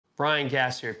Brian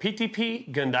Gass here,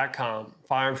 PTPGun.com,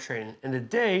 firearms training. And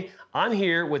today I'm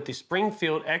here with the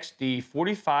Springfield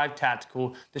XD45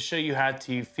 Tactical to show you how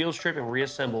to field strip and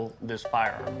reassemble this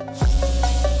firearm.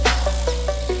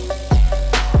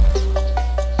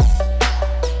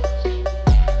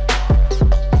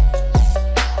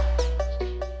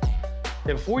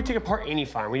 Now before we take apart any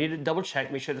firearm, we need to double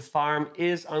check, make sure the firearm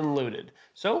is unloaded.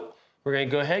 So we're gonna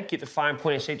go ahead, keep the firearm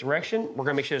pointing in a safe direction. We're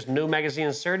gonna make sure there's no magazine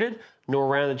inserted, nor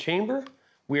around the chamber.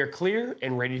 We are clear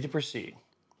and ready to proceed.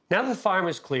 Now that the firearm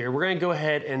is clear, we're gonna go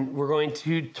ahead and we're going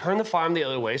to turn the firearm the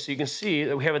other way so you can see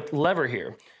that we have a lever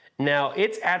here. Now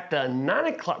it's at the 9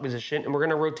 o'clock position and we're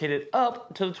gonna rotate it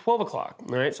up to the 12 o'clock.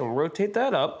 All right, so I'm gonna rotate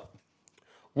that up.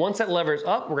 Once that lever is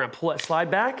up, we're gonna pull that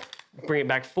slide back, bring it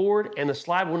back forward, and the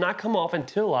slide will not come off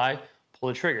until I pull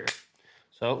the trigger.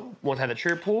 So once I have the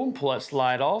trigger pulled, pull that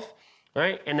slide off. All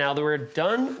right, and now that we're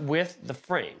done with the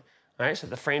frame. All right, set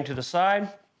the frame to the side.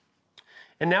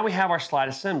 And now we have our slide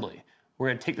assembly. We're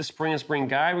gonna take the spring and spring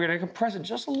guide, we're gonna compress it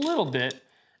just a little bit,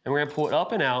 and we're gonna pull it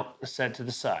up and out and set it to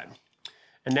the side.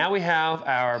 And now we have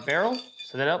our barrel,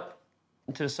 set it up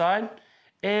to the side,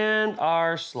 and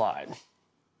our slide.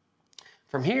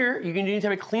 From here, you can do any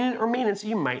type of cleaning or maintenance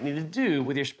you might need to do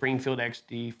with your Springfield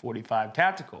XD45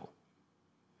 Tactical.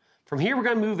 From here, we're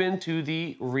gonna move into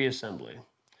the reassembly.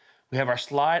 We have our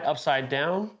slide upside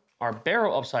down, our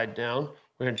barrel upside down.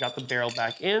 We're gonna drop the barrel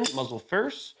back in, muzzle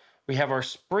first. We have our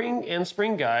spring and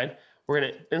spring guide. We're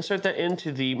gonna insert that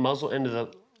into the muzzle end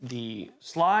of the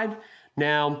slide.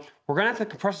 Now, we're gonna have to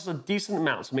compress this a decent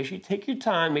amount, so make sure you take your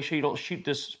time, make sure you don't shoot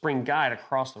this spring guide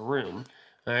across the room.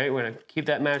 All right, we're gonna keep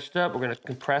that matched up. We're gonna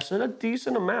compress it a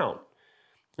decent amount,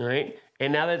 all right?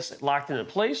 And now that it's locked into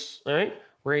place, all right,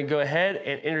 we're gonna go ahead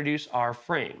and introduce our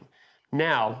frame.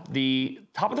 Now, the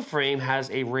top of the frame has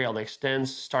a rail that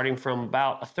extends starting from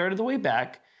about 1/3 of the way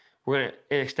back. It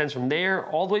extends from there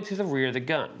all the way to the rear of the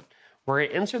gun. We're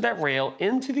gonna insert that rail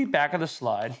into the back of the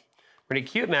slide. We're gonna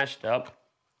keep it matched up,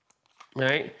 all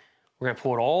right? We're gonna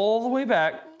pull it all the way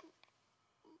back,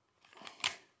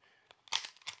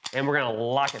 and we're gonna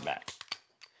lock it back.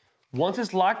 Once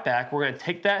it's locked back, we're gonna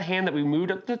take that hand that we moved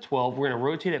up to 12, we're gonna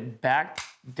rotate it back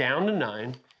down to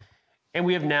 9, and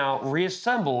we have now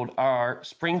reassembled our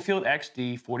Springfield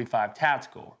XD45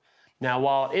 Tactical. Now,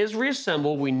 while it is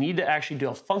reassembled, we need to actually do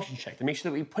a function check to make sure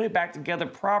that we put it back together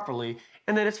properly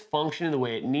and that it's functioning the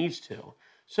way it needs to.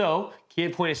 So, keep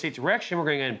it pointing in a safe direction. We're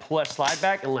gonna go ahead and pull that slide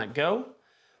back and let go.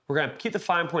 We're gonna keep the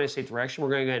firearm pointing in a safe direction.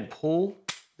 We're gonna go ahead and pull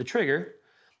the trigger.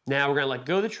 Now we're gonna let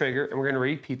go of the trigger and we're gonna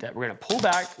repeat that. We're gonna pull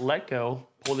back, let go,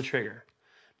 pull the trigger.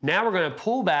 Now we're gonna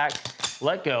pull back,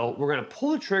 let go, we're gonna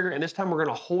pull the trigger, and this time we're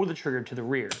gonna hold the trigger to the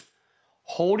rear.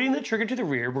 Holding the trigger to the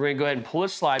rear, we're gonna go ahead and pull the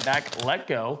slide back, let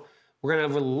go. We're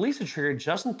gonna release the trigger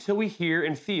just until we hear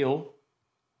and feel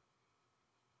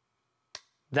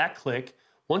that click.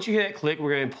 Once you hear that click,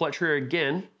 we're gonna pull that trigger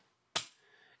again,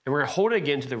 and we're gonna hold it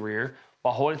again to the rear.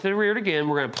 While holding it to the rear again,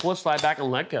 we're gonna pull the slide back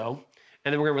and let go,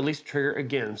 and then we're gonna release the trigger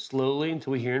again, slowly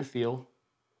until we hear and feel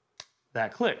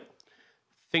that click.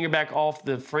 Finger back off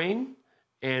the frame,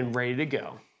 and ready to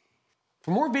go.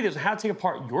 For more videos on how to take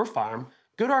apart your firearm,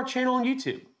 go to our channel on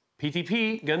YouTube,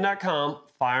 PTPGun.com,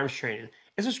 Firearms Training,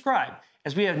 and subscribe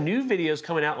as we have new videos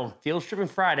coming out on Field Stripping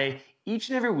Friday each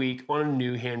and every week on a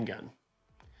new handgun.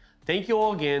 Thank you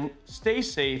all again, stay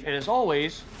safe, and as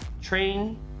always,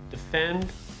 train,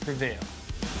 defend, prevail.